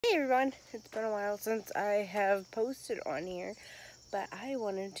Hey everyone, it's been a while since I have posted on here, but I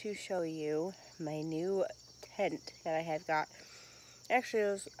wanted to show you my new tent that I have got.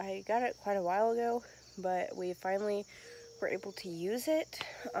 Actually, I got it quite a while ago, but we finally were able to use it.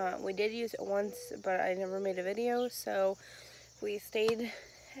 We did use it once, but I never made a video, so we stayed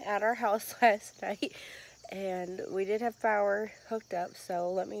at our house last night, and we did have power hooked up,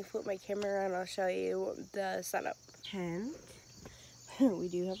 so let me flip my camera around and I'll show you the setup. Tent. We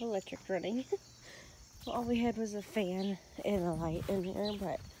do have electric running. All we had was a fan and a light in here,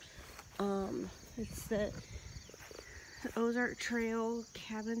 but it's the Ozark Trail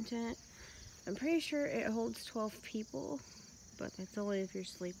cabin tent. I'm pretty sure it holds 12 people, but that's only if you're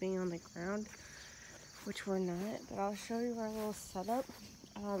sleeping on the ground, which we're not. But I'll show you our little setup.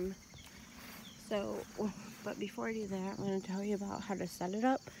 But before I do that, I'm going to tell you about how to set it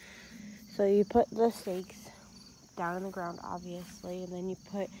up. So you put the stakes down on the ground, obviously, and then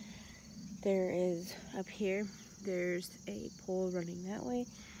there is up here, there's a pole running that way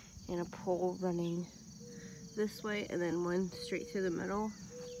and a pole running this way, and then one straight through the middle.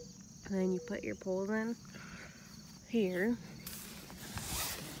 And then you put your poles in here,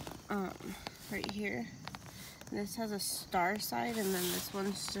 right here. This has a star side, and then this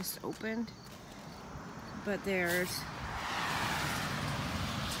one's just opened. But there's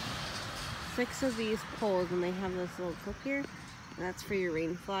 6 of these poles, and they have this little clip here, and that's for your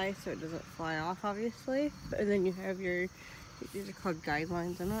rain fly, so it doesn't fly off, obviously. And then you have these are called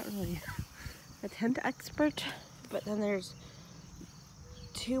guidelines. I'm not really a tent expert, but then there's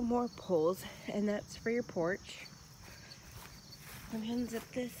 2 more poles, and that's for your porch. Let me unzip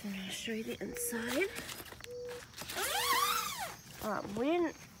this and I'll show you the inside. We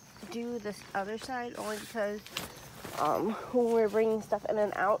didn't do this other side only because when we were bringing stuff in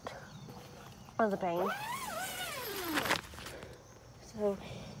and out of the bank. So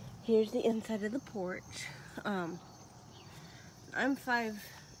here's the inside of the porch. I'm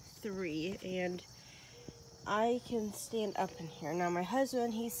 5'3", and I can stand up in here. Now my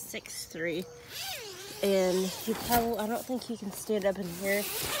husband, he's 6'3", and I don't think he can stand up in here,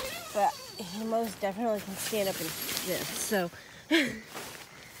 but he most definitely can stand up in this. So,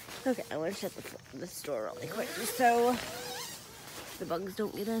 okay, I want to shut this door really quick so the bugs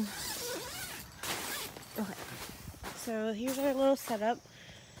don't get in. Okay, so here's our little setup.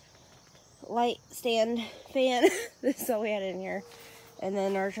 Light, stand, fan. This is all we had in here. And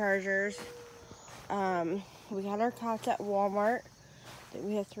then our chargers. We got our cots at Walmart.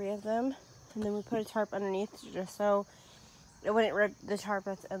 We have 3 of them. And then we put a tarp underneath just so it wouldn't rip the tarp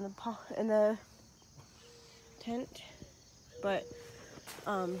that's in the tent. But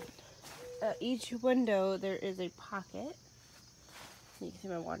at each window there is a pocket. You can see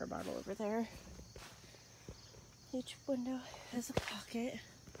my water bottle over there. Each window has a pocket.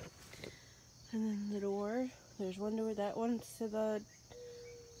 And then the door, there's one door, that one's to the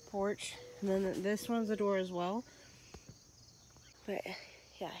porch, and then this one's the door as well. But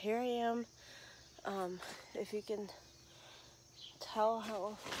yeah, here I am. If you can tell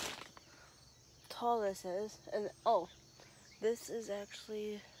how tall this is, and oh, this is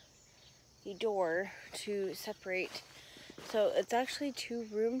actually the door to separate. So it's actually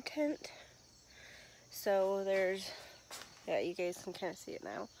 2-room tent. So yeah, you guys can kind of see it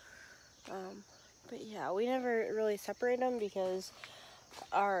now. But yeah, we never really separate them because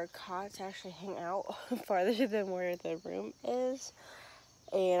our cots actually hang out farther than where the room is,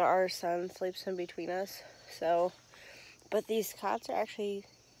 and our son sleeps in between us. So, but these cots are actually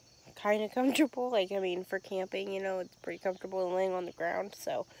kind of comfortable. Like, I mean, for camping, you know, it's pretty comfortable laying on the ground.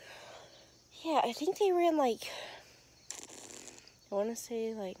 So, yeah, I think they ran like, I want to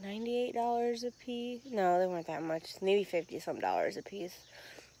say like $98 a piece. No, they weren't that much. Maybe $50-some a piece.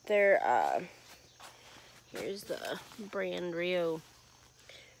 They're, here's the brand Real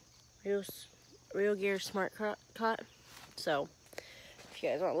Gear Smart Cot. So if you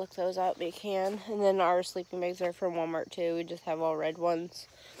guys want to look those up, you can. And then our sleeping bags are from Walmart too. We just have all red ones,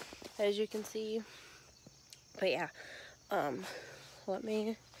 as you can see. But yeah, let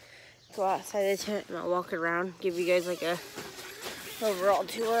me go outside the tent and I'll walk around, give you guys like a overall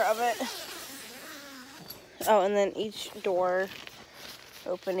tour of it. Oh, and then each door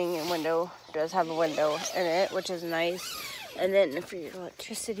opening and window does have a window in it, which is nice. And then for your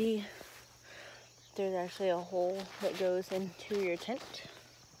electricity, there's actually a hole that goes into your tent,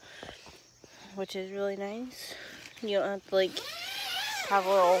 which is really nice. You don't have to like have a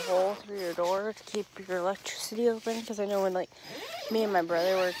little hole through your door to keep your electricity open, because I know when like me and my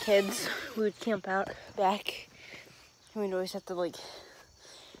brother were kids, we would camp out back and we'd always have to like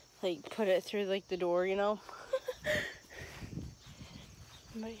put it through like the door, you know.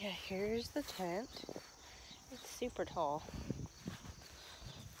 But yeah, here's the tent. It's super tall.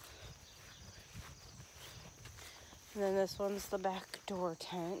 And then this one's the back door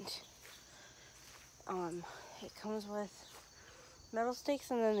tent. It comes with metal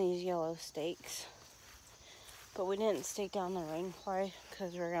stakes and then these yellow stakes. But we didn't stake down the rain fly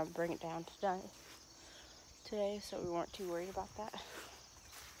because we were going to bring it down today, so we weren't too worried about that.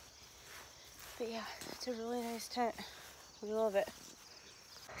 But yeah, it's a really nice tent. We love it.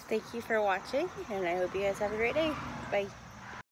 Thank you for watching, and I hope you guys have a great day. Bye.